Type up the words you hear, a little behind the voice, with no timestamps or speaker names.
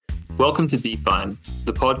Welcome to DeFine,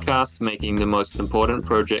 the podcast making the most important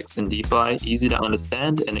projects in DeFi easy to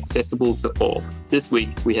understand and accessible to all. This week,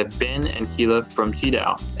 we have Ben and Keela from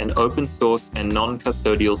QiDAO, an open source and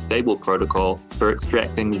non-custodial stable protocol for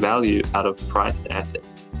extracting value out of priced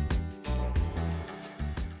assets.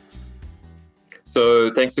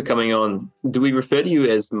 So thanks for coming on. Do we refer to you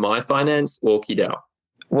as MyFinance or QiDAO?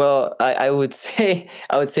 Well, I would say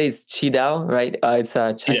it's QiDAO, right? It's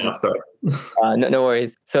Chinese. Yeah, sorry. No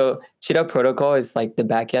worries. So QiDAO protocol is like the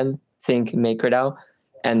backend, think MakerDAO,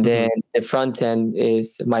 and then the front end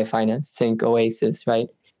is MyFinance, think Oasis, right?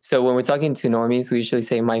 So when we're talking to normies, we usually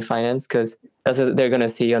say MyFinance because that's what they're gonna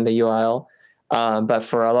see on the URL. But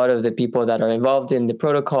for a lot of the people that are involved in the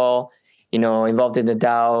protocol, involved in the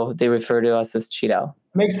DAO, they refer to us as QiDAO.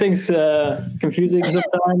 Makes things confusing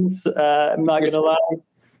sometimes. I'm not gonna lie.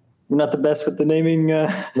 I'm not the best with the naming.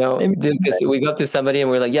 No, because we go up to somebody and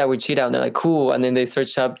we're like, yeah, we're QiDAO. And they're like, cool. And then they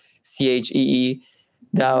search up CHEE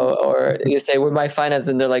DAO, or you say, we're MyFinance.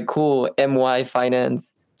 And they're like, cool, MY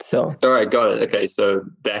Finance. So. All right, got it. Okay, so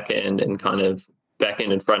back end and front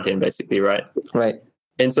end, basically, right? Right.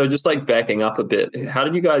 And so just like backing up a bit, how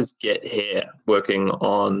did you guys get here working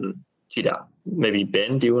on QiDAO? Maybe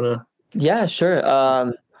Ben, do you want to? Yeah, sure.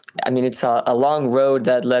 It's a long road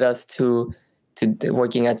that led us to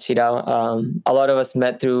working at QiDAO. A lot of us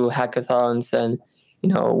met through hackathons and,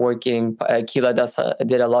 working. Keela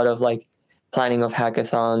did a lot of like planning of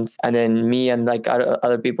hackathons. And then me and like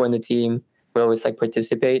other people in the team would always like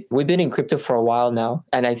participate. We've been in crypto for a while now.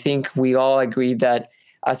 And I think we all agreed that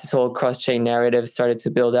as this whole cross-chain narrative started to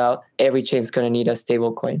build out, every chain is going to need a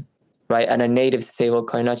stablecoin, right? And a native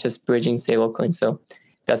stablecoin, not just bridging stablecoin. So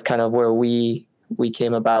that's kind of where we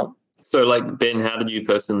came about. So like, Ben, how did you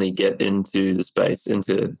personally get into the space,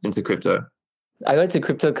 into crypto? I got into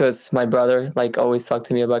crypto because my brother like always talked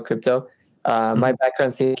to me about crypto. My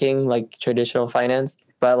background's thinking like traditional finance,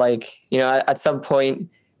 but like, at some point,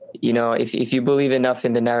 if you believe enough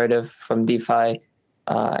in the narrative from DeFi,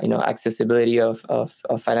 accessibility of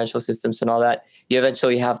financial systems and all that, you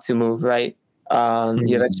eventually have to move, right?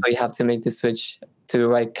 You eventually have to make the switch to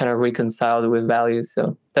like kind of reconcile with values.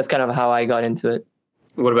 So that's kind of how I got into it.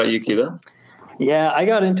 What about you, Keela? Yeah, I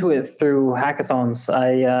got into it through hackathons.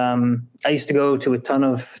 I used to go to a ton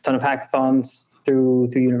of hackathons through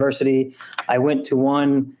university. I went to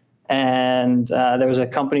one, and there was a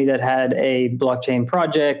company that had a blockchain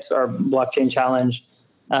project or blockchain challenge.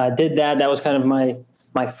 Did that. That was kind of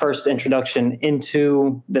my first introduction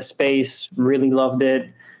into the space. Really loved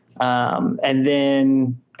it, and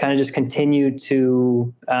then kind of just continued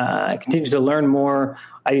to learn more.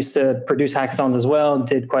 I used to produce hackathons as well,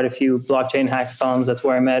 did quite a few blockchain hackathons. That's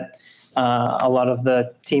where I met a lot of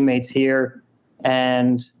the teammates here.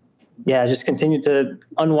 And yeah, just continued to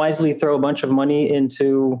unwisely throw a bunch of money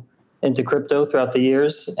into crypto throughout the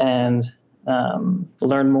years and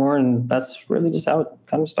learn more. And that's really just how it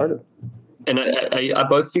kind of started. And are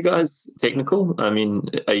both you guys technical? I mean,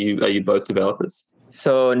 are you both developers?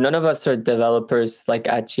 So none of us are developers like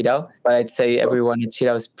at QiDAO, but I'd say everyone at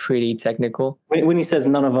QiDAO is pretty technical. When he says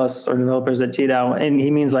none of us are developers at QiDAO, and he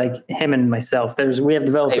means like him and myself. We have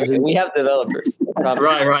developers. We have developers.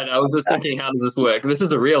 Right. I was just thinking, how does this work? This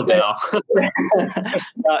is a real DAO.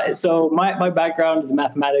 So my background is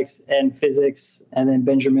mathematics and physics, and then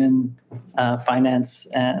Benjamin, finance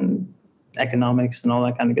and economics and all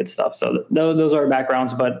that kind of good stuff. So those are our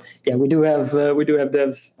backgrounds, but yeah, we do have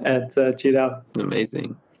devs at QiDAO.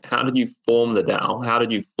 Amazing. How did you form the DAO? How did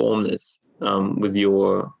you form this with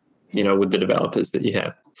your, with the developers that you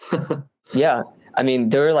have? Yeah, I mean,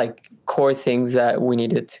 there were like core things that we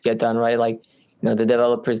needed to get done, right? Like, the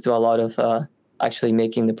developers do a lot of actually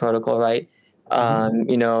making the protocol, right?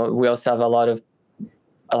 We also have a lot of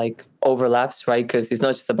like overlaps, right? Because it's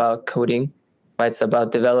not just about coding. Right? It's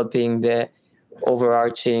about developing the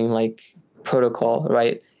overarching like protocol,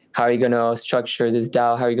 right? How are you going to structure this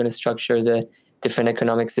DAO? How are you going to structure the different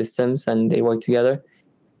economic systems, and they work together?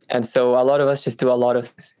 And so a lot of us just do a lot of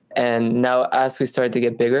things. And now as we started to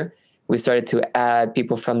get bigger, we started to add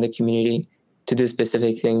people from the community to do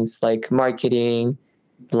specific things like marketing,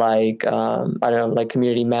 like, like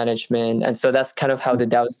community management. And so that's kind of how the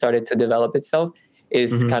DAO started to develop itself,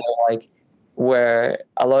 is kind of like where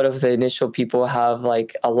a lot of the initial people have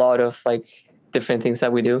like a lot of like different things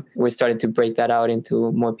that we do. We're starting to break that out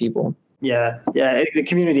into more people. Yeah. The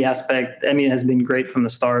community aspect, has been great from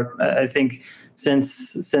the start. I think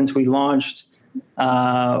since we launched,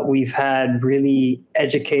 we've had really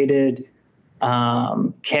educated,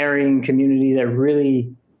 caring community that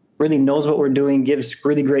really knows what we're doing, gives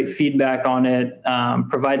really great feedback on it,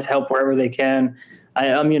 provides help wherever they can.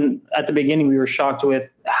 I mean, at the beginning, we were shocked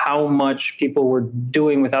with how much people were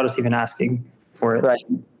doing without us even asking for it. Right.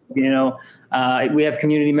 We have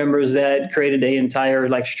community members that created an entire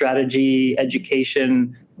like strategy,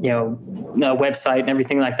 education, website and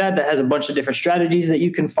everything like that has a bunch of different strategies that you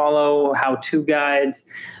can follow, how-to guides.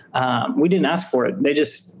 We didn't ask for it. They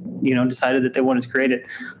just, decided that they wanted to create it.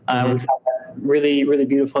 We found that really, really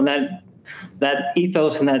beautiful. And that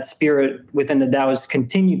ethos and that spirit within the DAO has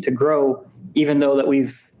continued to grow, even though that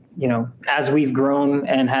we've, as we've grown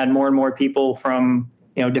and had more and more people from,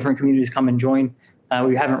 different communities come and join,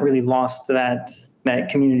 we haven't really lost that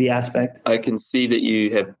community aspect. I can see that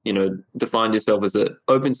you have, defined yourself as an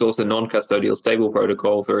open source and non-custodial stable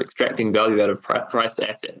protocol for extracting value out of priced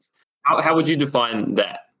assets. How would you define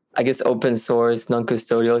that? I guess open source,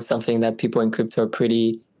 non-custodial is something that people in crypto are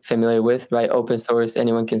pretty familiar with, right? Open source,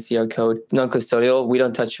 anyone can see our code. Non-custodial, we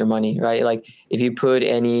don't touch your money, right? Like if you put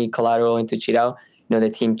any collateral into QiDAO, the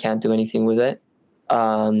team can't do anything with it.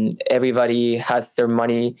 Everybody has their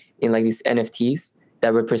money in like these NFTs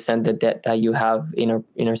that represent the debt that you have in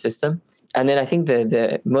our system. And then I think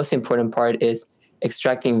the most important part is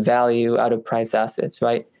extracting value out of price assets,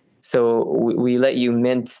 right? So we let you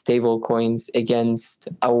mint stable coins against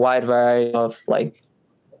a wide variety of like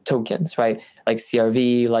tokens, right? Like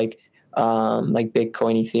CRV, like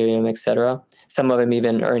Bitcoin, Ethereum, etc. Some of them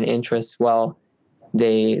even earn interest while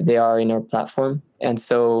they are in our platform. And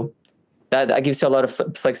so that gives you a lot of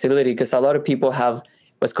flexibility, because a lot of people have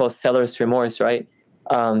what's called seller's remorse, right?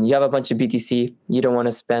 You have a bunch of BTC, you don't want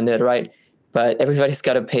to spend it, right? But everybody's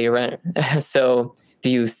got to pay rent. So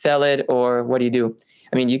do you sell it or what do you do?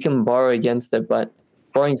 I mean, you can borrow against it, but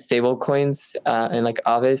borrowing stable coins and like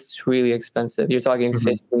Aave is really expensive. You're talking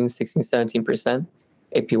 15, 16, 17%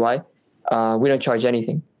 APY. We don't charge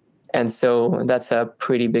anything. And so that's a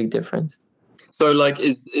pretty big difference. So like,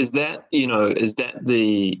 is that, is that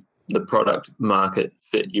the product market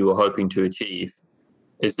fit you were hoping to achieve?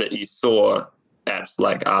 Is that you saw apps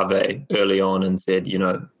like Aave early on and said,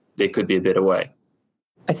 there could be a better way?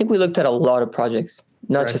 I think we looked at a lot of projects,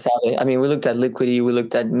 not Right. just Aave. I mean, we looked at Liquidity, we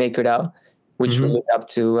looked at MakerDAO, which we looked up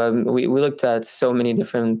to. We looked at so many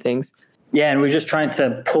different things. Yeah, and we're just trying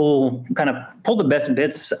to pull the best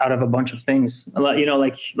bits out of a bunch of things. Like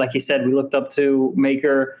you said, we looked up to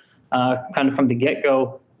Maker kind of from the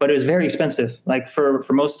get-go, but it was very expensive. Like for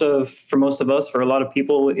most of us, for a lot of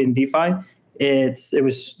people in DeFi, it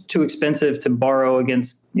was too expensive to borrow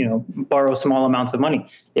borrow small amounts of money.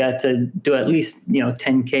 You had to do at least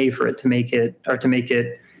 10K for it to make it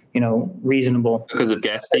reasonable. Because of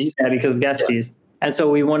gas fees? Yeah, because of gas fees. And so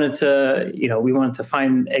we wanted to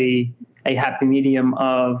find a happy medium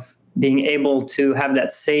of being able to have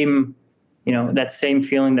that same feeling,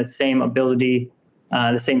 that same ability,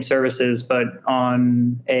 the same services, but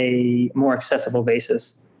on a more accessible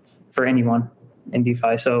basis for anyone in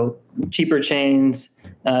DeFi. So cheaper chains,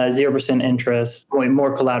 0% interest,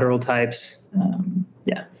 more collateral types.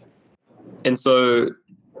 Yeah. And so,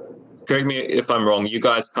 correct me if I'm wrong, you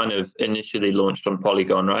guys kind of initially launched on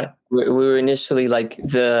Polygon, right? We were initially like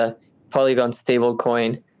the Polygon stable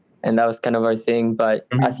coin, and that was kind of our thing. But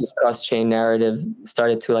as this cross-chain narrative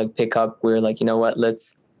started to like pick up, we were like, you know what,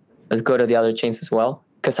 let's go to the other chains as well.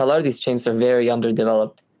 Because a lot of these chains are very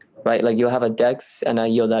underdeveloped, right? Like you'll have a DEX and a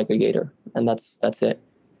yield aggregator, and that's it.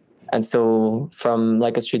 And so from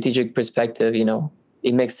like a strategic perspective,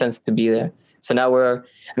 it makes sense to be there. So now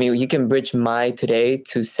you can bridge Mai today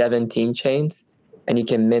to 17 chains, and you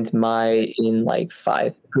can mint Mai in like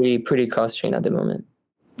 5. Pretty cross-chain at the moment.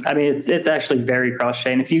 I mean, it's actually very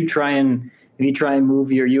cross-chain. If you try and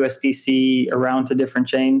move your USDC around to different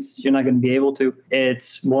chains, you're not going to be able to.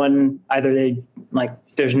 It's either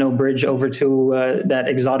there's no bridge over to that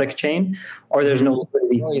exotic chain, or there's no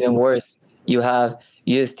liquidity. Or even worse, you have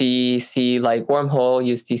USDC like Wormhole,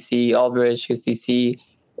 USDC Albridge, USDC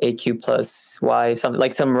AQ plus Y,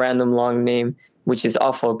 some random long name, which is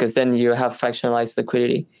awful because then you have fractionalized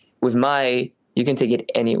liquidity. With Mai, you can take it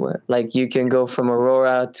anywhere. Like you can go from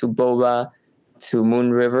Aurora to Boba to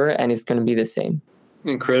Moon River, and it's going to be the same.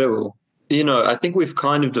 Incredible. I think we've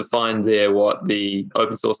kind of defined there what the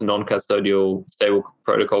open source and non-custodial stable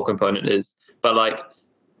protocol component is. But like,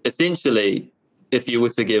 essentially, if you were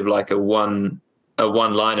to give like a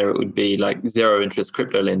one-liner, it would be like zero interest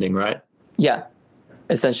crypto lending, right? Yeah,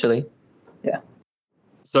 essentially. Yeah.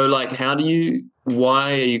 So like,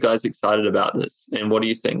 why are you guys excited about this? And what do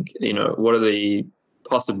you think? What are the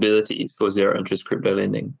possibilities for zero interest crypto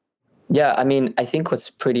lending? Yeah, I mean, I think what's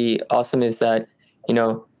pretty awesome is that,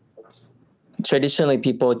 traditionally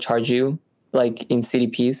people charge you like in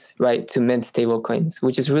CDPs, right, to mint stable coins,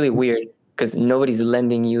 which is really weird because nobody's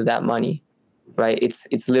lending you that money, right?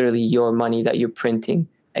 It's literally your money that you're printing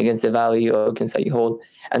against the value of tokens that you hold.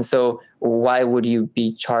 And so why would you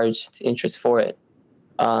be charged interest for it?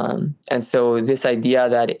 And so this idea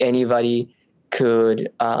that anybody could,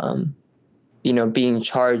 be in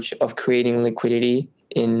charge of creating liquidity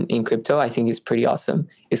in crypto, I think is pretty awesome.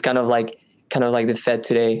 It's kind of like the Fed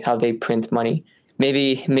today, how they print money.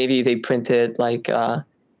 Maybe they print it like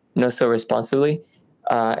so responsibly.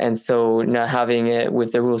 And so now having it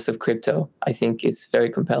with the rules of crypto, I think is very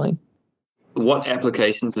compelling. What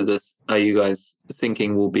applications of this are you guys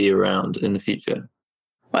thinking will be around in the future?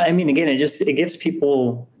 Well, I mean, again, it gives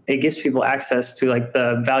people access to like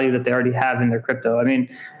the value that they already have in their crypto. I mean,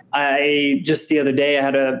 I just the other day I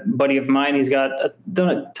had a buddy of mine. He's done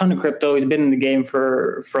a ton of crypto. He's been in the game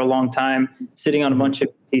for a long time, sitting on a bunch of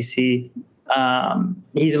BTC.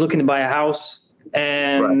 He's looking to buy a house,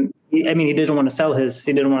 and he didn't want to sell his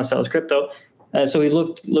crypto, so he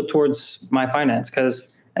looked towards my finance because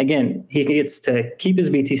again, he gets to keep his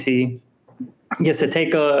BTC. He gets to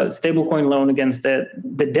take a stablecoin loan against it.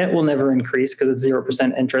 The debt will never increase because it's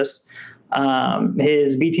 0% interest.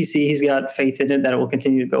 His BTC, he's got faith in it that it will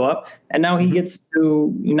continue to go up. And now he gets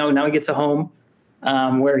to, now he gets a home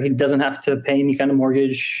where he doesn't have to pay any kind of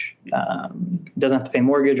mortgage, doesn't have to pay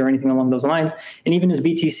mortgage or anything along those lines. And even his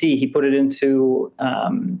BTC, he put it into, I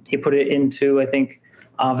think,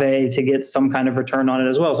 Aave to get some kind of return on it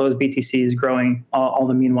as well. So his BTC is growing all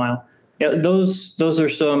the meanwhile. Yeah, those are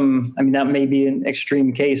some. I mean, that may be an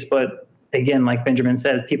extreme case, but again, like Benjamin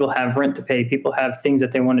said, people have rent to pay. People have things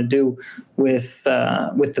that they want to do with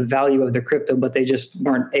the value of their crypto, but they just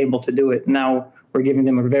weren't able to do it. Now we're giving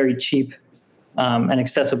them a very cheap and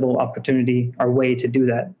accessible opportunity or way to do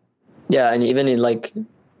that. Yeah, and even in like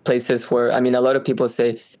places where, I mean, a lot of people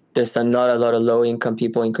say there's not a lot of low-income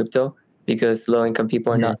people in crypto because low-income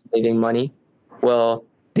people are not saving money. Well,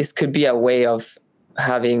 this could be a way of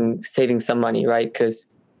saving some money, right? Because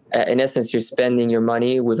in essence, you're spending your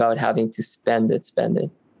money without having to spend it.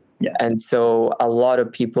 Yeah. And so a lot of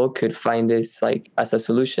people could find this like as a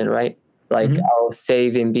solution, right? Like I'll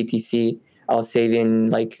save in BTC, I'll save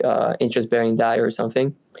in like interest-bearing DAI or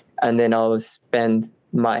something, and then I'll spend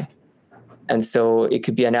my. And so it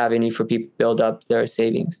could be an avenue for people to build up their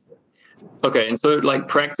savings. Okay, and so like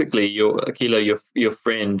practically, your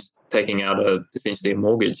friend taking out essentially a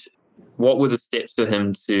mortgage. What were the steps for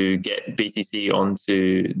him to get BTC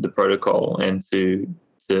onto the protocol and to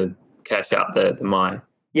cash out the MAI?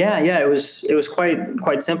 Yeah, it was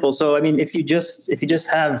quite simple. So I mean, if you just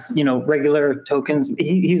have regular tokens,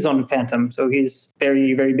 he's on Phantom, so he's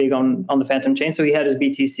very very big on the Phantom chain. So he had his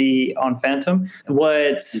BTC on Phantom.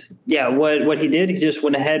 What he did, he just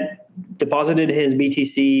went ahead, deposited his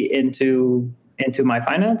BTC into my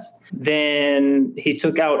finance. Then he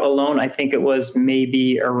took out a loan. I think it was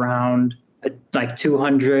maybe around like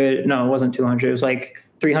 200. No, it wasn't 200. It was like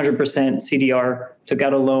 300% CDR. Took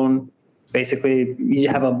out a loan. Basically, you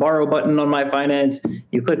have a borrow button on my finance.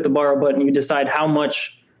 You click the borrow button. You decide how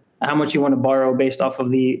much you want to borrow based off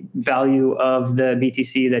of the value of the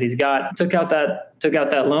BTC that he's got. Took out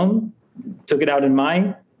that loan. Took it out in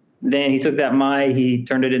MAI. Then he took that MAI. He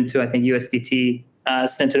turned it into, I think, USDT.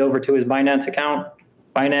 Sent it over to his Binance account.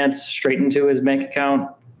 Binance straight into his bank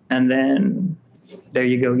account, and then there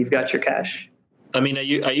you go. You've got your cash. I mean,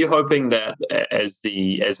 are you hoping that as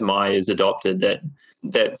MAI is adopted,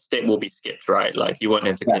 that step will be skipped, right? Like you won't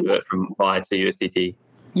have to convert from MAI to USDT.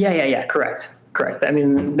 Yeah. Correct. I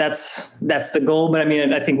mean, that's the goal, but I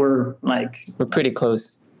mean, I think we're pretty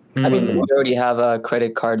close. I mean, we already have a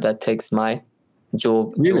credit card that takes MAI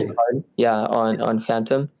jewel card. Yeah, on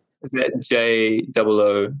Phantom. Is that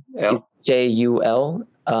JOOL? It's JUL.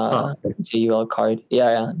 JUL card.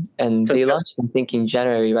 Yeah. And so they launched, I think, in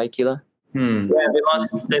January, right, Kila? Yeah,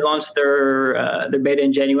 they launched their beta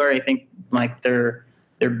in January. I think like their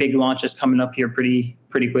big launch is coming up here pretty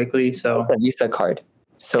quickly. So it's a Visa card.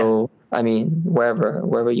 So I mean,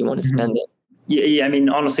 wherever you want to spend it. Yeah. I mean,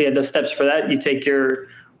 honestly, the steps for that, you take your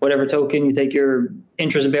whatever token, you take your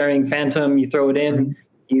interest-bearing Phantom, you throw it in.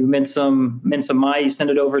 You mint some MAI, you send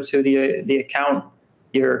it over to the account,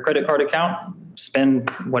 your credit card account, spend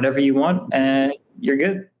whatever you want, and you're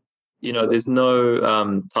good. There's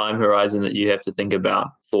no time horizon that you have to think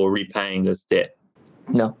about for repaying this debt.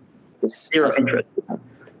 No, it's zero interest.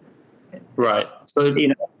 Right. So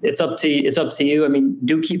it's up to you. I mean,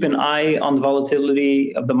 do keep an eye on the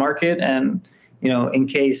volatility of the market, and in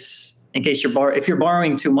case if you're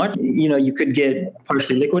borrowing too much, you could get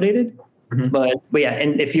partially liquidated. But yeah,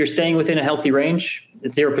 and if you're staying within a healthy range,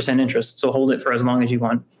 it's 0% interest. So hold it for as long as you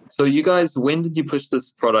want. So you guys, when did you push this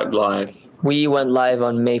product live? We went live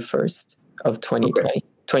on May 1st of 2020.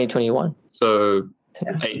 2021. So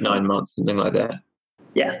 8-9 months, something like that.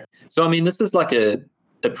 Yeah. So I mean, this is like a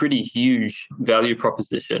pretty huge value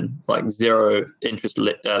proposition, like zero interest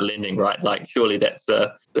lending, right? Like surely that's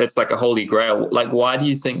like a holy grail. Like, why do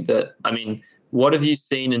you think that? I mean, what have you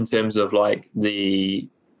seen in terms of like the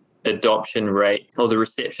adoption rate or the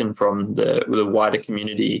reception from the wider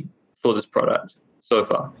community for this product so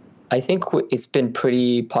far? I think it's been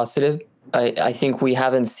pretty positive. I think we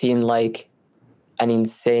haven't seen like an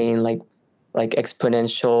insane like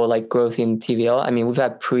exponential like growth in TVL. I mean, we've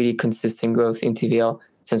had pretty consistent growth in TVL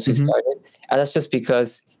since we started, and that's just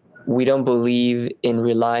because we don't believe in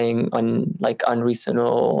relying on like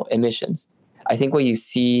unreasonable emissions. I think what you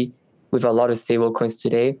see with a lot of stablecoins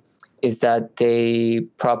today is that they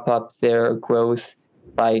prop up their growth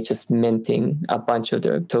by just minting a bunch of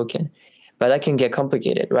their token. But that can get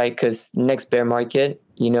complicated, right? Because next bear market,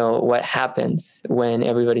 you know, what happens when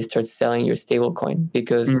everybody starts selling your stablecoin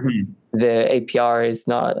because the APR is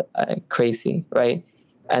not crazy, right?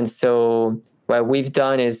 And so what we've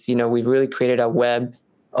done is, you know, we've really created a web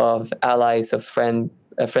of allies, of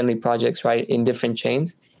friendly projects, right, in different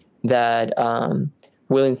chains that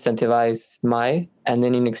will incentivize MAI, and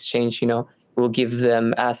then in exchange, you know, we'll give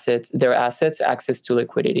them their assets access to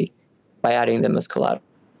liquidity by adding them as collateral.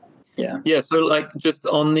 Yeah. So like just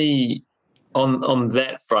on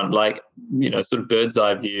that front, like, you know, sort of bird's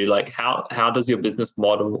eye view, like how does your business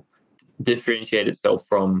model differentiate itself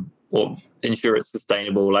from or ensure it's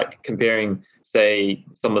sustainable? Like comparing, say,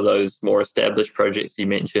 some of those more established projects you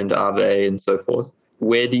mentioned, Aave and so forth,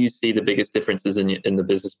 where do you see the biggest differences in the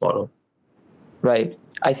business model? Right.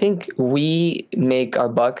 I think we make our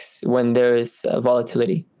bucks when there is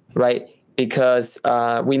volatility, right? Because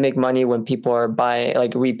we make money when people are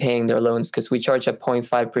repaying their loans, because we charge a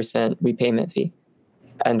 0.5% repayment fee.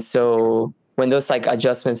 And so when those like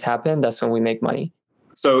adjustments happen, that's when we make money.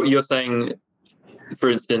 So you're saying, for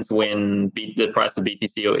instance, when the price of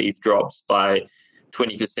BTC or ETH drops by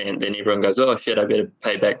 20%, then everyone goes, oh shit, I better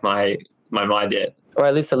pay back my debt. Or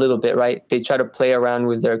at least a little bit, right? They try to play around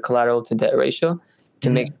with their collateral to debt ratio to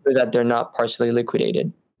make sure that they're not partially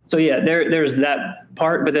liquidated. So yeah, there's that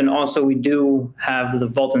part, but then also we do have the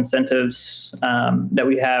vault incentives that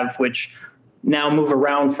we have, which now move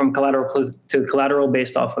around from collateral to collateral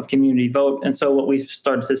based off of community vote. And so what we've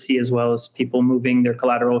started to see as well is people moving their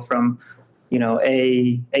collateral from, you know,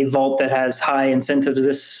 a vault that has high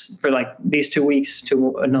incentives for like these 2 weeks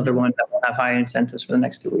to another one that will have high incentives for the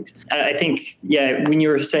next 2 weeks. I think, yeah, when you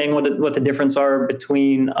were saying what the difference are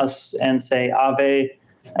between us and say Aave,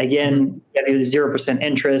 again, you have 0%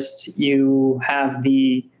 interest. You have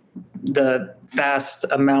the vast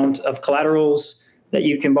amount of collaterals that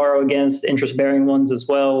you can borrow against, interest-bearing ones as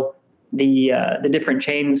well. The different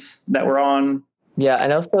chains that we're on. Yeah,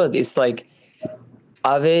 and also it's like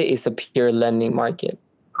Aave is a pure lending market,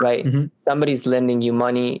 right? Somebody's lending you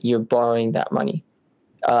money, you're borrowing that money.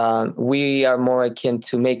 We are more akin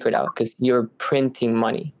to MakerDAO because you're printing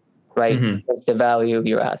money, right? That's the value of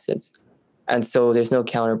your assets. And so there's no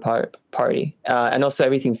counterparty. And also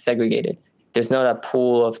everything's segregated. There's not a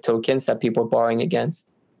pool of tokens that people are borrowing against.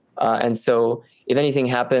 And so if anything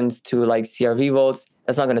happens to like CRV vaults,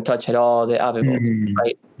 that's not going to touch at all the Aave vaults,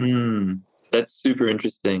 right? That's super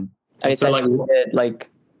interesting. And it's so like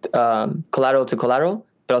collateral to collateral,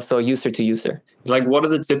 but also user to user. Like what are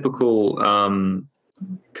the typical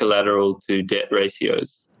collateral to debt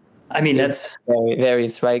ratios? I mean, that's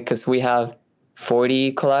varies, right? Because we have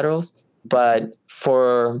 40 collaterals. But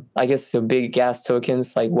for, I guess, the big gas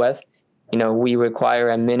tokens like WETH, you know, we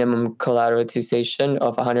require a minimum collateralization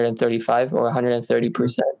of 135 or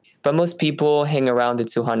 130%. But most people hang around the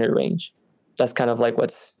 200 range. That's kind of like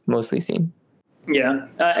what's mostly seen. Yeah.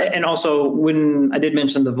 And also, when I did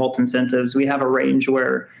mention the vault incentives, we have a range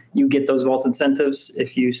where you get those vault incentives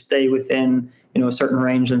if you stay within, you know, a certain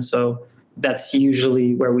range. And so that's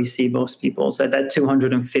usually where we see most people. So that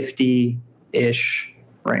 250-ish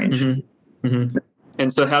range.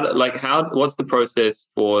 And so what's the process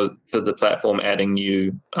for the platform adding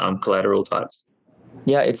new collateral types?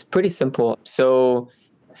 Yeah, it's pretty simple. So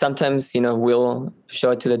sometimes, you know, we'll show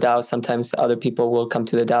it to the DAO. Sometimes other people will come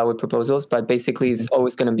to the DAO with proposals, but basically it's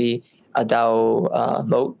always going to be a DAO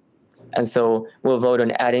vote. And so we'll vote on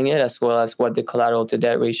adding it as well as what the collateral to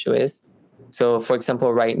debt ratio is. So for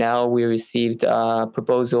example, right now we received a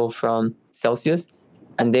proposal from Celsius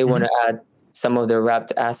and they want to add some of their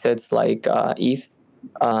wrapped assets like ETH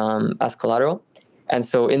as collateral. And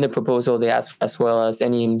so in the proposal, they ask as well as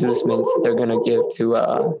any inducements they're going to give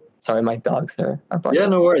to, sorry, my dogs are barking. Yeah,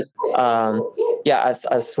 no worries.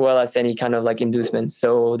 As well as any kind of like inducements.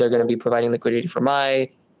 So they're going to be providing liquidity for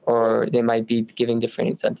MAI, or they might be giving different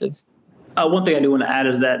incentives. One thing I do want to add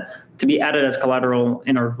is that to be added as collateral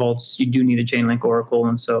in our vaults, you do need a Chainlink Oracle,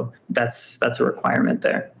 and so that's a requirement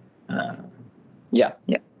there. Yeah.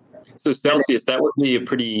 So Celsius, that would be a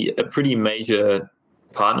pretty major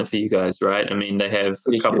partner for you guys, right? I mean, they have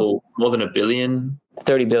a couple, more than $1 billion.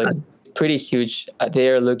 30 billion. Pretty huge. They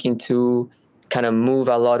are looking to kind of move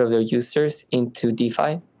a lot of their users into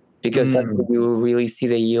DeFi because that's where you really see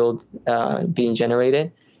the yield being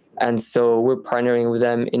generated. And so we're partnering with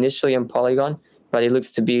them initially on Polygon, but it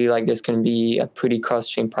looks to be like there's going to be a pretty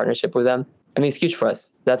cross-chain partnership with them. I mean, it's huge for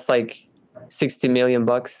us. That's like $60 million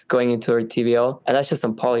going into our TVL, and that's just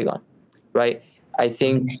on Polygon, right? I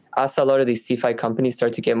think as a lot of these DeFi companies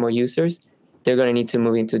start to get more users, they're going to need to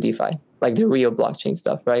move into DeFi, like the real blockchain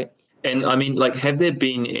stuff, right? And I mean, like, have there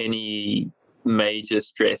been any major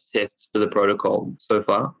stress tests for the protocol so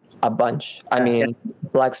far? A bunch. I mean,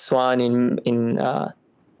 Black Swan in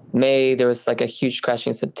May, there was like a huge crash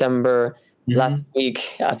in September. Last week,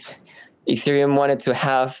 Ethereum wanted to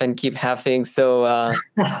halve and keep halving. So,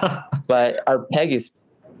 but our peg is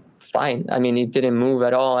fine. I mean, it didn't move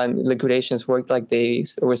at all, and liquidations worked like they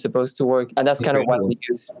were supposed to work. And that's kind of why we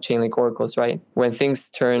use Chainlink oracles, right? When things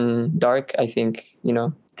turn dark, I think,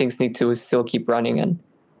 things need to still keep running, and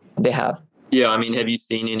they have. Yeah, I mean, have you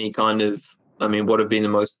seen any kind of, what have been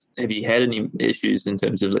have you had any issues in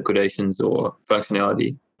terms of liquidations or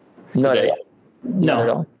functionality? Not at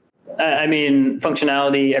all. I mean,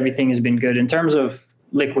 functionality, everything has been good. In terms of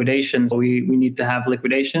liquidations, we need to have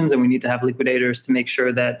liquidations, and we need to have liquidators to make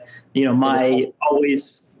sure that,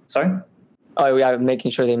 sorry? Oh, yeah,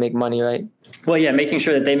 making sure they make money, right? Well, yeah, making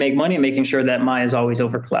sure that they make money and making sure that MAI is always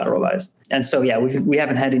over collateralized. And so, yeah, we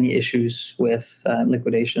haven't had any issues with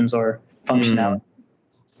liquidations or functionality.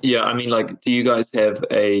 Yeah, I mean, like, do you guys have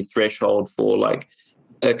a threshold for like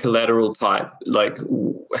a collateral type? Like,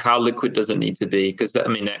 how liquid does it need to be? Because that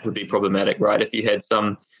would be problematic, right? If you had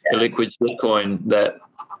some illiquid shitcoin that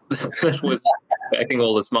was backing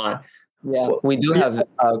all this MAI. Yeah, we do have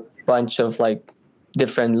a bunch of like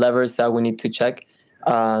different levers that we need to check.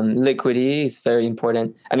 Liquidity is very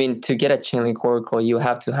important. I mean, to get a Chainlink Oracle, you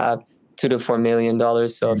have to have $2 to $4 million of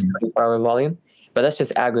 24-hour volume, but that's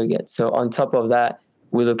just aggregate. So on top of that,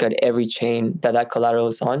 we look at every chain that collateral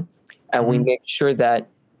is on, and we make sure that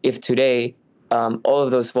if today all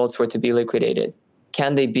of those vaults were to be liquidated,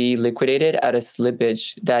 can they be liquidated at a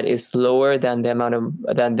slippage that is lower than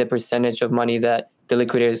the percentage of money that the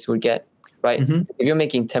liquidators would get, right? If you're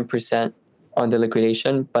making 10% on the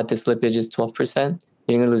liquidation, but the slippage is 12%,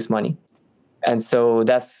 you're going to lose money. And so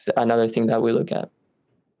that's another thing that we look at.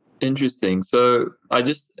 Interesting. So I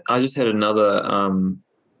just had another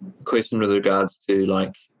question with regards to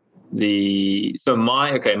like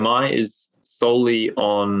MAI is solely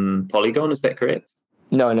on Polygon, is that correct?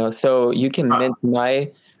 No. So you can mint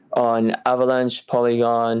MAI on Avalanche,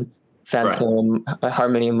 Polygon, Phantom,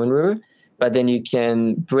 Harmony, and Moonriver, but then you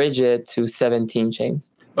can bridge it to 17 chains.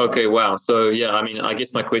 Okay, wow. So yeah, I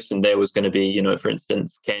guess my question there was going to be, for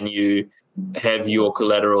instance, can you have your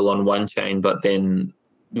collateral on one chain, but then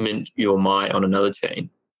mint your MAI on another chain?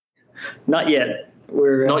 Not yet.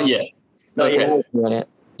 Not yet. Not yet.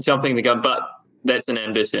 Jumping the gun, but that's an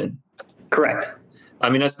ambition. Correct.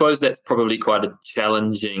 I suppose that's probably quite a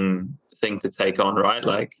challenging thing to take on, right?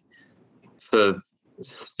 Like for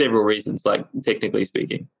several reasons, like technically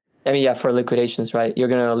speaking. Yeah, for liquidations, right? You're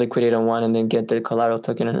going to liquidate on one and then get the collateral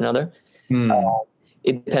token on another.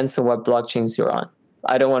 It depends on what blockchains you're on.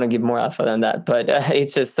 I don't want to give more alpha than that, but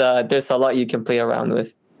it's just there's a lot you can play around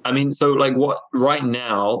with. So like what right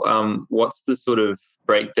now, what's the sort of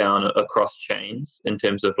breakdown across chains in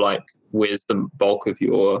terms of like where's the bulk of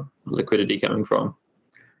your liquidity coming from?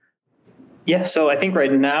 Yeah, so I think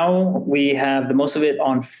right now we have the most of it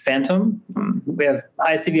on Phantom. We have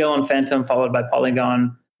ICVL on Phantom, followed by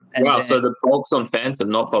Polygon. So the bulk's on Phantom,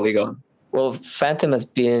 not Polygon. Well, Phantom has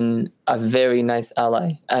been a very nice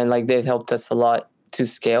ally, and like they've helped us a lot to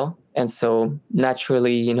scale. And so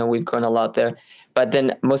naturally, we've grown a lot there. But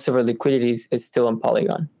then most of our liquidity is still on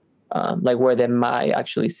Polygon, like where the MAI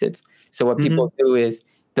actually sits. So what people do is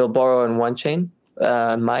they'll borrow on one chain,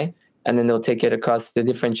 MAI, and then they'll take it across the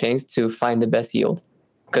different chains to find the best yield.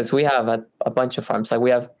 Because we have a bunch of farms. Like we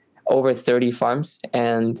have over 30 farms,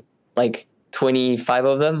 and like 25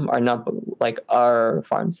 of them are not like our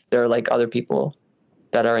farms. They're like other people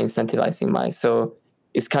that are incentivizing MAI. So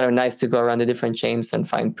it's kind of nice to go around the different chains and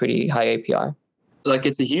find pretty high APR. Like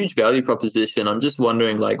it's a huge value proposition. I'm just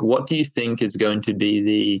wondering, like, what do you think is going to be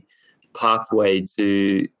the pathway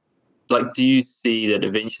to, like, do you see that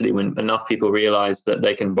eventually when enough people realize that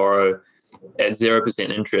they can borrow at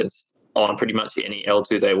 0% interest, on pretty much any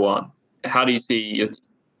L2 they want. How do you see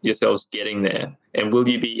yourselves getting there? And will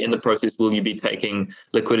you be in the process? Will you be taking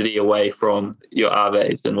liquidity away from your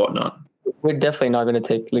Aves and whatnot? We're definitely not going to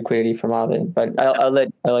take liquidity from Aave, but I'll let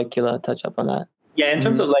QiDAO touch up on that. Yeah, in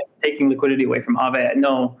terms of like taking liquidity away from Aave,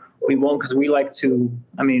 no, we won't, because we like to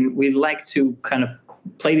kind of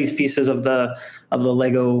play these pieces of the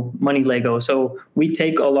Lego Lego. So we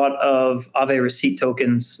take a lot of Aave receipt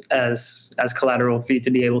tokens as collateral for you to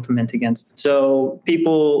be able to mint against. So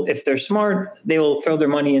people, if they're smart, they will throw their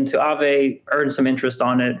money into Aave, earn some interest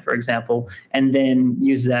on it, for example, and then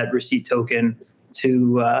use that receipt token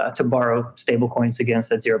to borrow stable coins against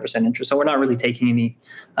that 0% interest. So we're not really taking any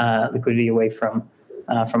liquidity away from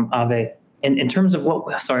Aave. In terms of what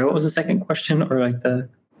was the second question, or like the?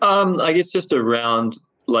 I guess just around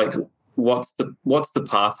like what's the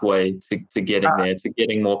pathway to getting there, to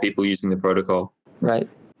getting more people using the protocol? Right.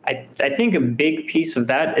 I think a big piece of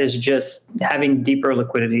that is just having deeper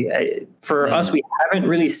liquidity. For us, we haven't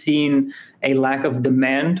really seen a lack of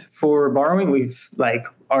demand for borrowing. We've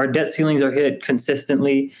our debt ceilings are hit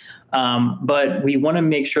consistently, but we want to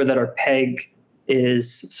make sure that our peg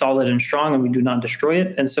is solid and strong and we do not destroy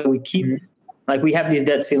it. And so we keep we have these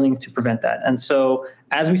debt ceilings to prevent that. And so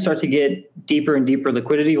as we start to get deeper and deeper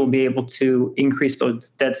liquidity, we'll be able to increase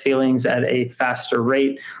those debt ceilings at a faster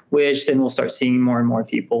rate, which then we'll start seeing more and more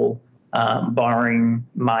people borrowing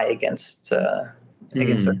MAI against their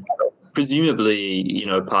capital. Presumably,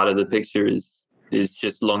 part of the picture is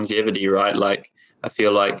just longevity, right? Like, I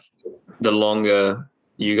feel like the longer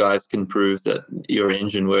you guys can prove that your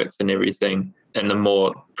engine works and everything, and the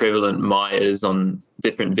more prevalent MAI is on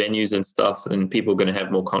different venues and stuff, and people are going to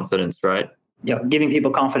have more confidence, right? Yeah, giving people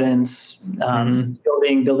confidence,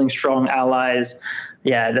 building strong allies.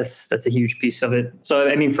 Yeah, that's a huge piece of it. So,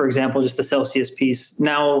 I mean, for example, just the Celsius piece.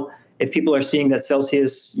 Now, if people are seeing that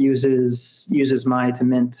Celsius uses MAI to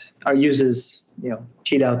mint, or uses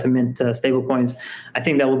QiDAO to mint stablecoins, I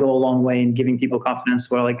think that will go a long way in giving people confidence.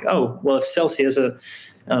 Where like, oh, well, if Celsius, a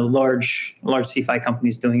large CeFi company,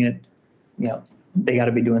 is doing it, they got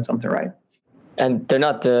to be doing something right. And they're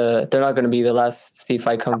not going to be the last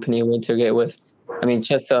CeFi company we integrate with. I mean,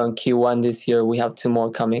 just on Q1 this year, we have 2 more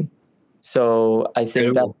coming. So I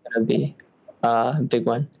think that's going to be a big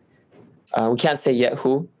one. We can't say yet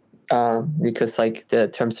who, because the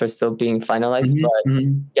terms are still being finalized. But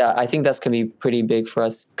yeah, I think that's going to be pretty big for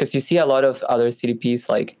us, because you see a lot of other CDPs,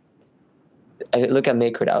 I look at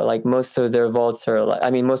MakerDAO, most of their vaults are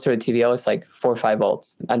most of the TVL is 4 or 5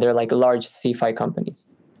 vaults, and they're large CeFi companies.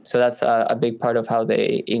 So that's a big part of how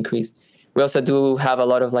they increase. We also do have a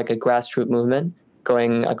lot of a grassroots movement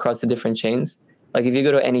going across the different chains. If you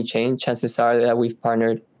go to any chain, chances are that we've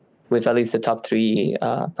partnered with at least the top 3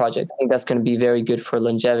 projects. I think that's going to be very good for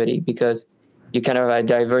longevity, because you kind of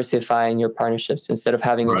diversifying your partnerships instead of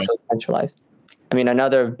having it so centralized. I mean,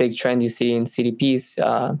 another big trend you see in CDPs,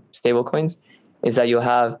 stablecoins, is that you'll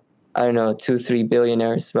have, 2-3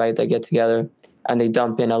 billionaires, right, that get together and they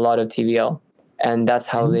dump in a lot of TVL. And that's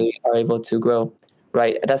how they are able to grow,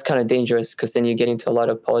 right? That's kind of dangerous, because then you get into a lot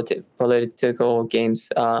of political games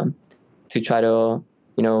to try to,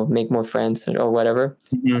 make more friends or whatever.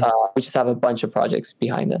 We just have a bunch of projects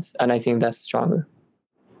behind us, and I think that's stronger.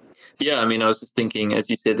 Yeah, I mean, I was just thinking, as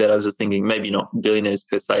you said that, I was just thinking maybe not billionaires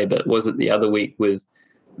per se, but was it the other week with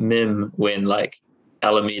MIM when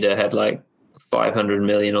Alameda had 500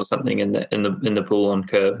 million or something in the pool on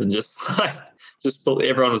Curve, and just pulled,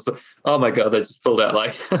 everyone was oh my god, they just pulled out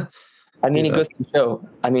I mean, it goes to show.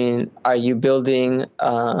 I mean, are you building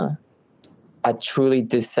a truly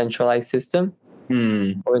decentralized system,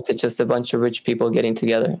 or is it just a bunch of rich people getting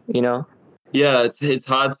together? Yeah, it's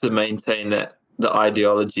hard to maintain that, the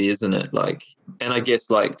ideology, isn't it? And I guess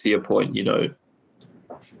to your point,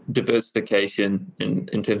 diversification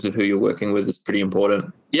in terms of who you're working with is pretty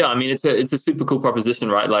important. Yeah, I mean, it's a super cool proposition,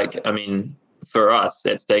 right? I mean, for us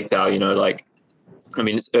at StakeDAO, I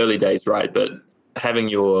mean, it's early days, right? But having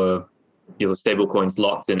your stable coins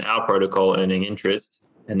locked in our protocol, earning interest,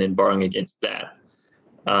 and then borrowing against that,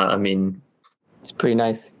 I mean, it's pretty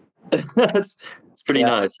nice. it's pretty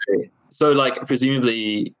nice. So,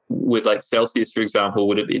 presumably with Celsius, for example,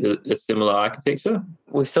 would it be a similar architecture?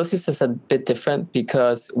 With Celsius, it's a bit different,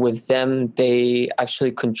 because with them, they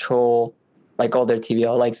actually control all their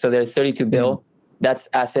TVL. So they're 32 bill. That's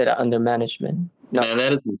asset under management. Man,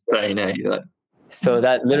 that is insane, eh? So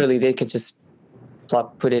that literally they could just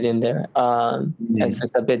put it in there. And so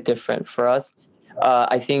it's a bit different for us.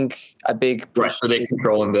 I think a big right. So they're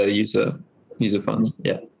controlling the user funds.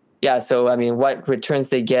 Yeah. Yeah. So I mean, what returns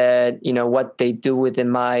they get, what they do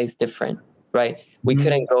within MAI is different, right? We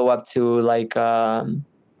couldn't go up to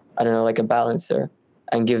I don't know, like a balancer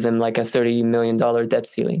and give them like a $30 million debt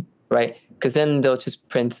ceiling, right? Because then they'll just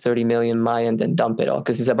print 30 million MAI and then dump it all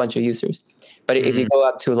because it's a bunch of users. But if you go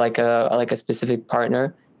up to like a specific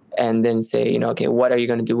partner and then say, okay, what are you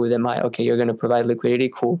going to do with MI? Okay, you're going to provide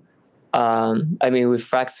liquidity. Cool. I mean, with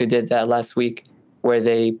Frax, we did that last week where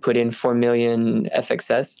they put in 4 million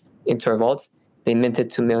FXS into our vaults. They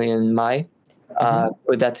minted 2 million MAI.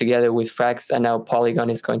 Put that together with Frax, and now Polygon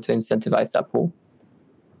is going to incentivize that pool.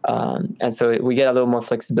 And so we get a little more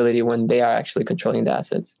flexibility when they are actually controlling the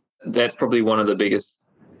assets. That's probably one of the biggest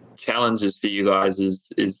challenges for you guys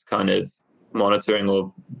is kind of monitoring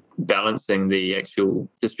or balancing the actual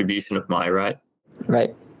distribution of MAI, right?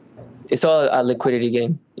 Right. It's all a liquidity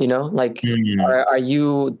game, like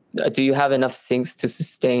do you have enough sinks to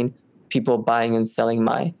sustain people buying and selling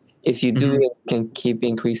MAI? If you do, it can keep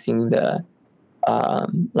increasing the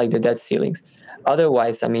like the debt ceilings.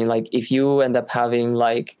 Otherwise, I mean, like if you end up having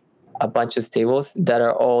like a bunch of stables that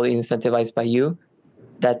are all incentivized by you,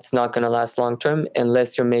 that's not going to last long term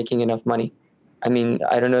unless you're making enough money. I mean,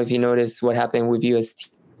 I don't know if you noticed what happened with UST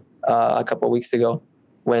a couple of weeks ago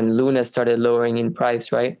when Luna started lowering in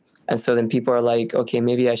price, right? And so then people are like, okay,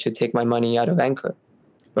 maybe I should take my money out of Anchor,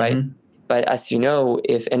 right? But as you know,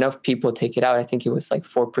 if enough people take it out, I think it was like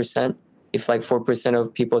 4%. If like 4%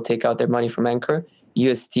 of people take out their money from Anchor,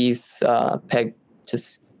 UST's peg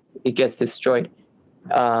it gets destroyed.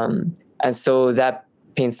 And so that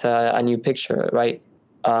paints a new picture, right?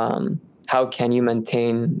 How can you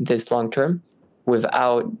maintain this long term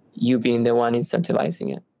without you being the one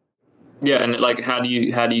incentivizing it? Yeah, and like how do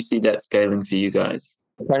you see that scaling for you guys?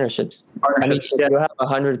 Partnerships. I mean, if you have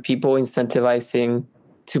 100 people incentivizing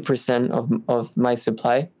 2% of my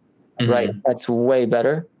supply, right? That's way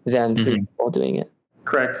better than 3 people doing it.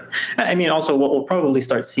 Correct. I mean, also what we'll probably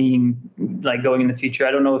start seeing, like going in the future.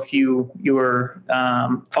 I don't know if you were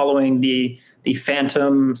following the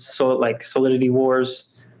Phantom Solidity Wars,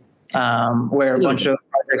 where a bunch of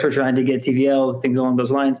projects were trying to get TVL, things along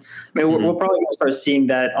those lines. I mean, we'll probably start seeing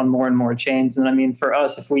that on more and more chains. And I mean, for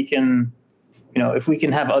us, if we can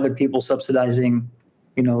have other people subsidizing,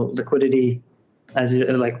 liquidity as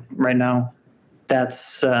like right now,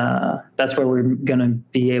 that's where we're gonna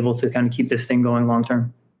be able to kind of keep this thing going long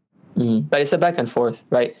term. But it's a back and forth,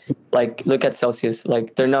 right? Like look at Celsius.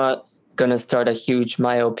 Like they're not gonna start a huge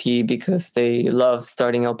MAI LP because they love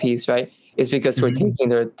starting LPs, right? It's because we're taking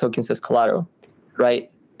their tokens as collateral,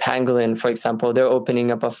 right? Pangolin, for example, they're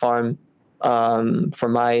opening up a farm for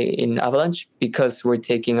MAI in Avalanche because we're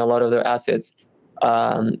taking a lot of their assets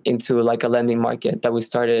into like a lending market that we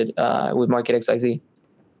started with Market XYZ.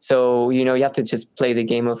 So, you have to just play the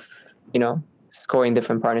game of, scoring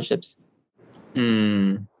different partnerships.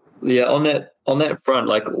 Yeah, on that front,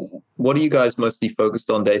 like what are you guys mostly focused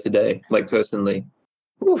on day to day, like personally?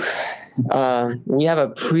 We have a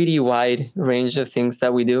pretty wide range of things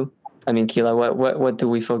that we do. I mean, Kila, what do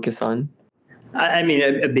we focus on? I mean,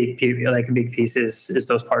 a big piece is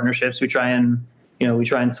those partnerships. We try and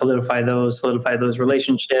solidify those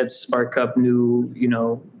relationships, spark up new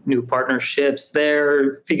partnerships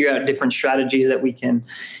there, figure out different strategies that we can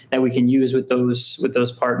use with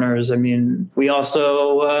those partners. I mean, we'll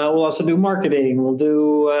also do marketing, we'll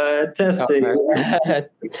do testing,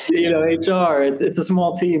 HR. It's a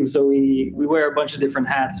small team, so we wear a bunch of different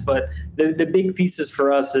hats. But the big pieces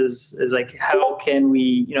for us is like how can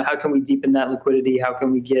we deepen that liquidity? How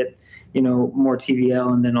can we get more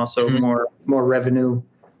TVL and then also more revenue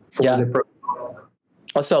for the protocol.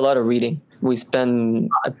 Also a lot of reading. We spend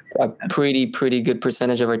a pretty good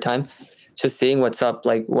percentage of our time just seeing what's up,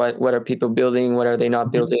 like what are people building, what are they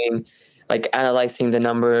not building, like analyzing the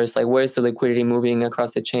numbers, like where's the liquidity moving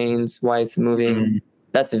across the chains, why is it moving.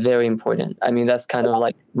 That's very important. I mean, that's kind of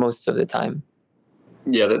like most of the time.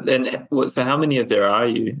 Yeah, so how many of there are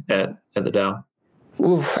you at the DAO?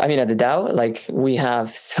 I mean, at the DAO, like we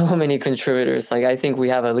have so many contributors. Like I think we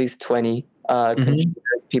have at least 20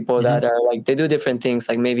 people that are like, they do different things.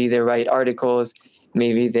 Like maybe they write articles,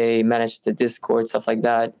 maybe they manage the Discord, stuff like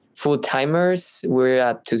that. Full timers, we're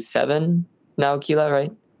up to 7 now, Kila,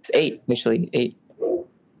 right? It's 8, actually, 8.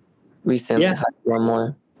 Recently had one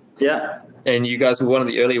more. Yeah. And you guys were one of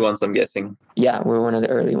the early ones, I'm guessing. Yeah, we're one of the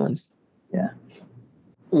early ones. Yeah.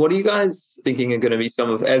 What are you guys thinking are going to be some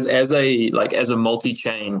of as a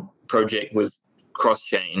multi-chain project with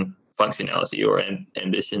cross-chain functionality or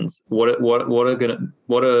ambitions? What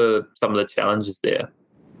are some of the challenges there?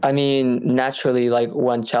 I mean, naturally, like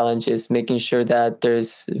one challenge is making sure that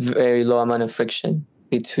there's very low amount of friction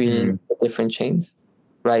between the different chains,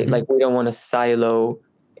 right? Like we don't want to silo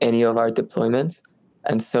any of our deployments,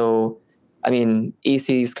 and so I mean,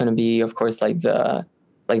 easy is going to be, of course, like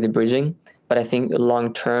like the bridging. But I think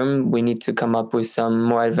long term, we need to come up with some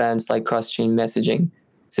more advanced like cross-chain messaging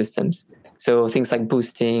systems. So things like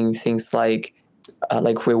boosting, things like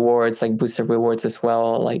rewards, like boosted rewards as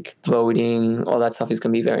well, like voting, all that stuff is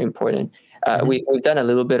going to be very important. We've done a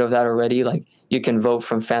little bit of that already. Like you can vote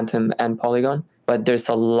from Phantom and Polygon, but there's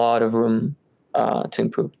a lot of room to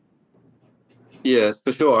improve. Yes,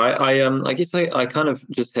 for sure. I guess I kind of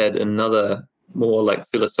just had another more like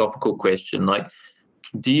philosophical question. Like,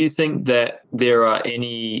 do you think that there are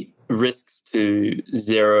any risks to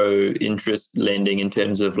zero interest lending in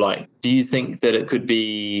terms of like, do you think that it could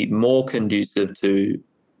be more conducive to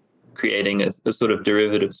creating a sort of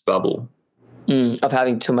derivatives bubble? Of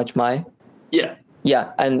having too much MAI? Yeah.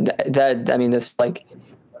 Yeah. And that, I mean, that's like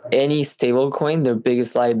any stable coin, their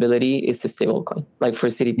biggest liability is the stable coin, like for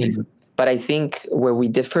CDPs. Mm-hmm. But I think where we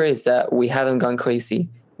differ is that we haven't gone crazy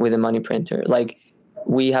with a money printer. Like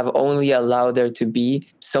we have only allowed there to be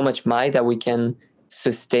so much MAI that we can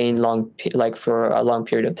sustain for a long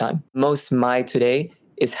period of time. Most MAI today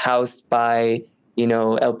is housed by,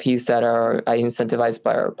 LPs that are incentivized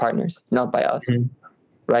by our partners, not by us,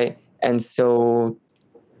 right? And so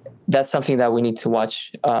that's something that we need to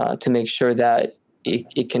watch to make sure that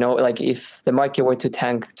it can, like if the market were to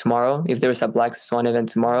tank tomorrow, if there's a black swan event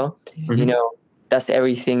tomorrow, does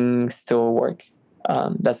everything still work?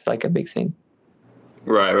 That's like a big thing.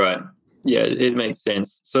 Right. Yeah, it makes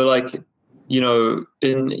sense. So like, you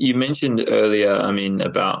mentioned earlier, I mean,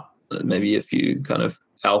 about maybe a few kind of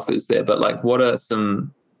alphas there, but like, what are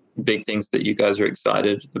some big things that you guys are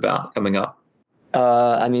excited about coming up?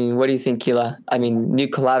 I mean, what do you think, Kila? I mean, new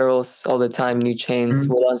collaterals all the time, new chains.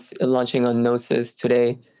 We're launching on Gnosis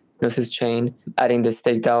today, Gnosis chain, adding the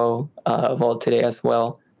stake DAO vault today as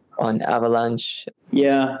well on Avalanche.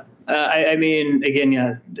 Yeah. I mean,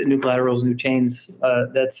 again, new collaterals, new chains.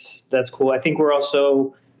 That's cool. I think we're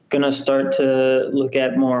also going to start to look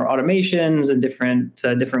at more automations and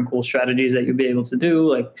different cool strategies that you'll be able to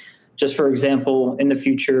do. Like, just for example, in the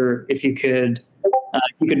future, if you could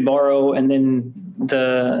borrow and then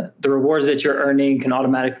the rewards that you're earning can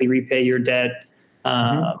automatically repay your debt.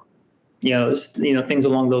 Things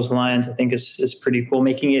along those lines, I think is pretty cool.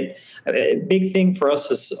 Making it a big thing for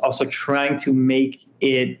us is also trying to make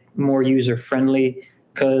it more user friendly,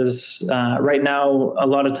 because right now a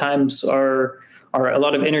lot of times a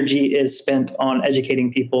lot of energy is spent on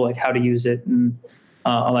educating people like how to use it and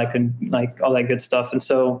all that good stuff. And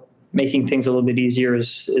so making things a little bit easier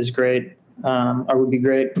is great. Or would be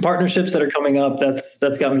great. Partnerships that are coming up,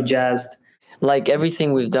 that's got me jazzed. Like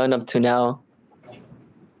everything we've done up to now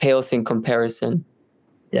pales in comparison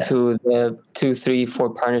to the 2, 3, 4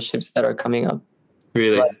 partnerships that are coming up.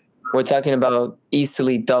 Really? Like, we're talking about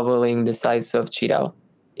easily doubling the size of QiDAO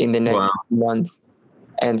in the next months.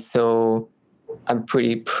 And so I'm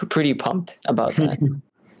pretty pumped about that.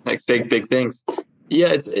 Expect big things.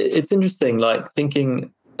 Yeah, it's interesting, like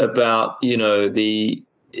thinking about, the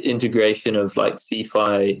integration of like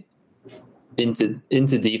CeFi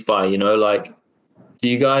into DeFi, like, do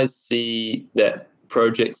you guys see that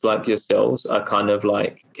projects like yourselves are kind of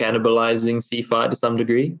like cannibalizing CeFi to some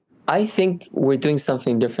degree? I think we're doing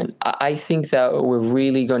something different. I think that we're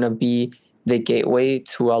really going to be the gateway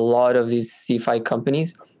to a lot of these CeFi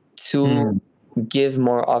companies to give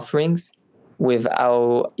more offerings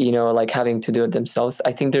without, having to do it themselves.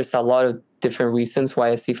 I think there's a lot of different reasons why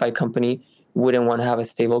a CeFi company wouldn't want to have a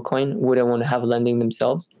stable coin, wouldn't want to have lending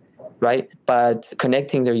themselves, right? But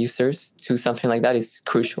connecting their users to something like that is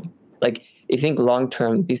crucial. Like, if you think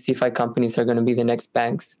long-term, these CeFi companies are going to be the next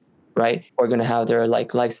banks, right? We're going to have their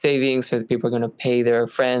like life savings, so that people are going to pay their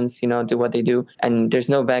friends, do what they do. And there's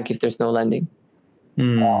no bank if there's no lending.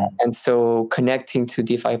 And so connecting to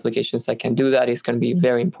DeFi applications that can do that is going to be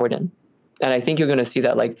very important. And I think you're going to see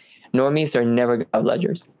that like normies are never going to have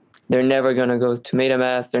ledgers. They're never going to go to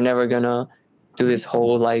MetaMask. They're never going to do this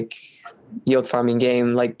whole like yield farming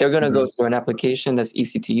game. Like they're going to go through an application that's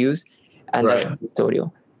easy to use and that's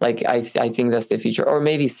custodial. Like I think that's the future, or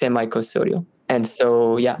maybe semi-custodial. And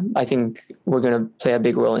so, I think we're going to play a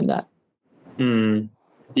big role in that.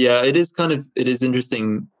 Yeah, it is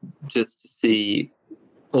interesting just to see,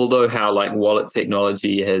 although how like wallet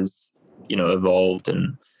technology has, evolved,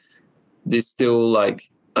 and there's still like,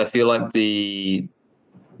 I feel like the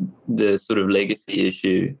sort of legacy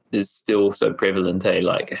issue is still so prevalent.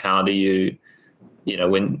 Like, how do you,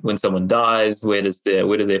 when someone dies, where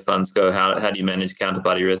do their funds go? How do you manage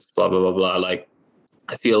counterparty risk? Blah blah blah blah. Like,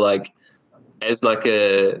 I feel like as like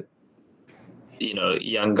a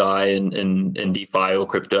young guy in DeFi or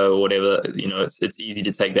crypto or whatever, it's easy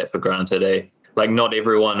to take that for granted. like not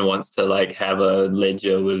everyone wants to like have a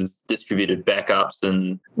ledger with distributed backups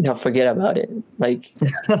and No, forget about it. Like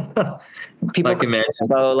people like imagine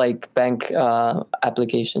about like bank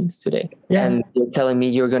applications today, and you're telling me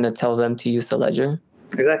you're gonna tell them to use a ledger?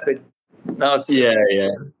 Exactly. No, it's yeah.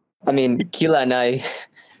 I mean, Kila and I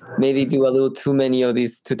maybe do a little too many of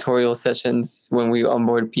these tutorial sessions when we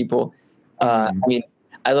onboard people. I mean,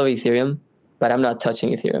 I love Ethereum, but I'm not touching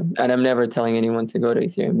Ethereum, and I'm never telling anyone to go to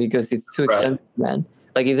Ethereum because it's too expensive, man.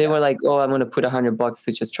 Like if they were like, "Oh, I'm gonna put $100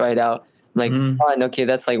 to just try it out," I'm like, fine, okay,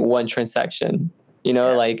 that's like one transaction,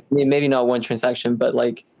 like maybe not one transaction, but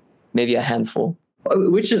like maybe a handful.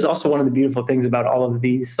 Which is also one of the beautiful things about all of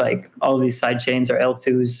these side chains or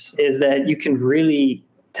L2s is that you can really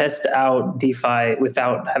test out DeFi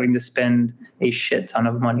without having to spend a shit ton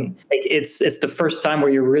of money. Like it's the first time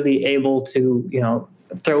where you're really able to,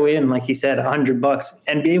 throw in, like he said, $100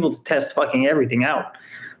 and be able to test fucking everything out.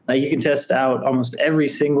 Like you can test out almost every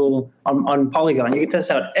single on Polygon. You can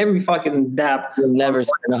test out every fucking dApp. You'll never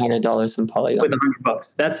spend $100 on Polygon with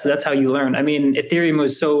 $100. That's how you learn. I mean, Ethereum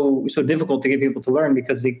was so difficult to get people to learn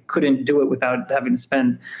because they couldn't do it without having to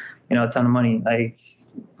spend, a ton of money. Like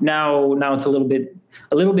now it's a little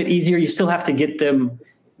bit easier. You still have to get them,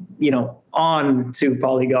 on to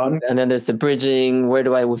Polygon. And then there's the bridging. Where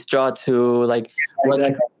do I withdraw to? Like what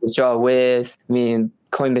can I withdraw with? I mean,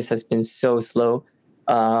 Coinbase has been so slow.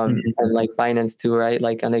 And like Binance too, right?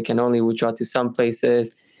 Like, and they can only withdraw to some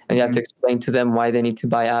places, and you have to explain to them why they need to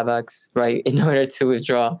buy AVAX, right, in order to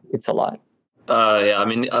withdraw. It's a lot. Yeah, I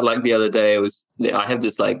mean, like the other day, I have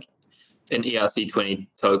this like an ERC20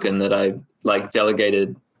 token that I like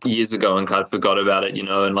delegated years ago and kind of forgot about it,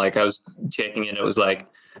 and like I was checking it, it was like,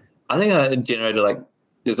 I think I generated like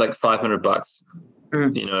there's like $500.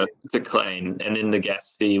 To claim, and then the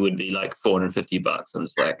gas fee would be like $450. I'm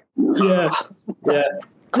just like, yeah.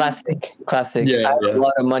 Classic. Yeah, I have a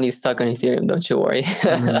lot of money stuck on Ethereum. Don't you worry.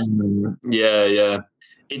 Yeah.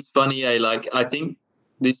 It's funny, like I think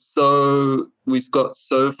we've got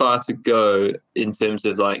so far to go in terms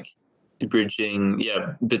of like bridging,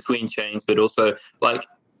 between chains, but also like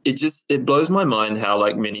it blows my mind how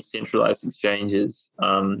like many centralized exchanges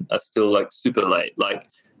are still like super late, like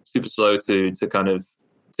super slow to kind of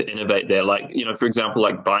to innovate there. Like, for example,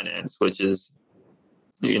 like Binance, which is,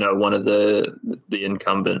 one of the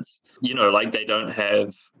incumbents, like they don't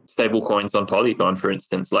have stable coins on Polygon, for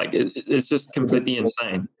instance. Like it's just completely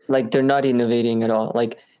insane. Like they're not innovating at all.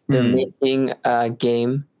 Like they're making a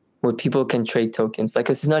game where people can trade tokens. Like,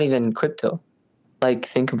 'cause it's not even crypto. Like,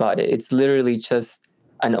 think about it. It's literally just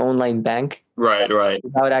an online bank. Right.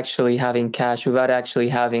 Without actually having cash, without actually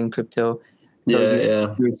having crypto.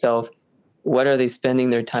 Yeah. Yourself, what are they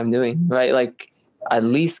spending their time doing, right? Like, at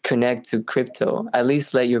least connect to crypto. At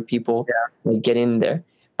least let your people like, get in there.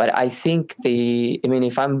 But I think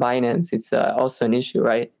if I'm Binance, it's also an issue,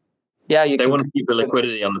 right? Yeah, they want to keep the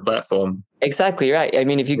liquidity on the platform. Exactly right. I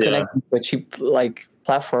mean, if you connect to a cheap like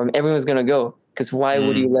platform, everyone's gonna go. Because why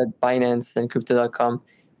would you let Binance and Crypto.com,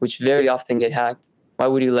 which very often get hacked, why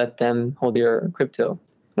would you let them hold your crypto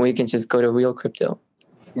when you can just go to real crypto?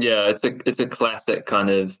 Yeah, it's a classic kind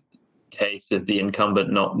of case of the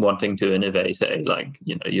incumbent not wanting to innovate, like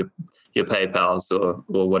your PayPal's or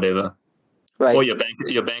whatever, right? Or your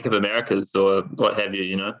Bank of America's or what have you,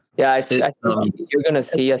 Yeah, I think you're gonna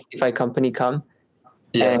see a DeFi company come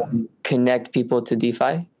and connect people to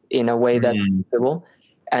DeFi in a way that's possible,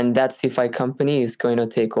 and that DeFi company is going to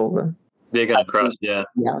take over. They're gonna crush, yeah.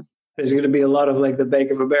 There's going to be a lot of like the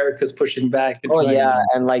Bank of America's pushing back.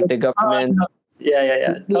 And like the government.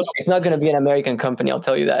 Yeah. It's not going to be an American company, I'll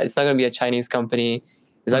tell you that. It's not going to be a Chinese company.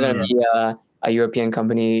 It's not going to be a European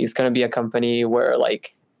company. It's going to be a company where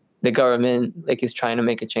like the government like is trying to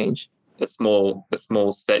make a change. A small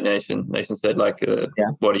nation state, like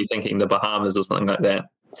what are you thinking, the Bahamas or something like that?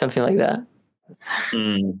 Something like that.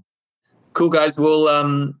 Cool, guys.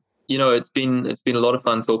 Well, it's been a lot of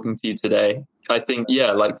fun talking to you today. I think,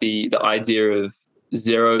 like the idea of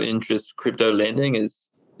zero interest crypto lending is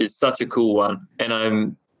such a cool one. And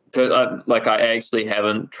I actually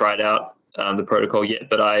haven't tried out the protocol yet,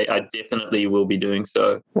 but I definitely will be doing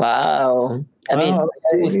so. Wow. I mean, are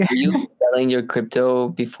you selling your crypto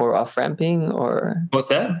before off-ramping, or? What's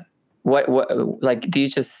that? What like, do you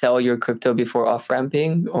just sell your crypto before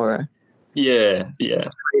off-ramping, or? Yeah.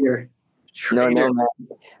 Trader. No, man.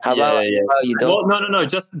 How about you don't? Well, no,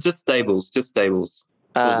 just stables.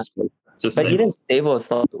 But even stables,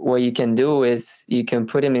 what you can do is you can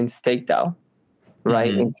put them in stake DAO,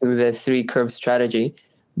 right, into the 3-curve strategy,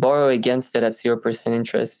 borrow against it at 0%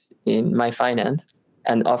 interest in my finance,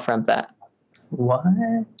 and off-ramp that. What?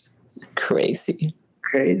 Crazy.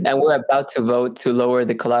 Crazy. And we're about to vote to lower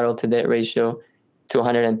the collateral to debt ratio to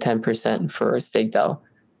 110% for stake DAO,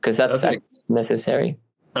 because that's necessary.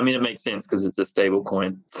 I mean, it makes sense because it's a stable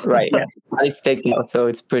coin. Right. Yeah. I stake DAO, so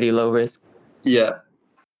it's pretty low risk. Yeah.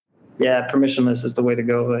 Yeah, permissionless is the way to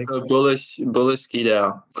go. Like, so bullish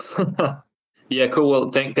QiDAO. Yeah, cool.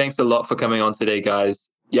 Well, thanks a lot for coming on today, guys.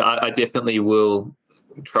 Yeah, I definitely will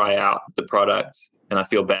try out the product, and I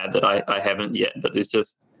feel bad that I haven't yet. But there's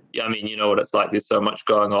just, I mean, you know what it's like. There's so much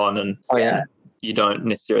going on, and you don't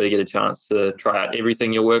necessarily get a chance to try out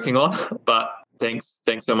everything you're working on. But thanks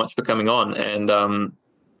so much for coming on, and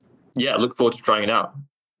yeah, look forward to trying it out.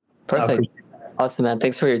 Perfect. Awesome, man.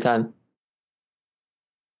 Thanks for your time.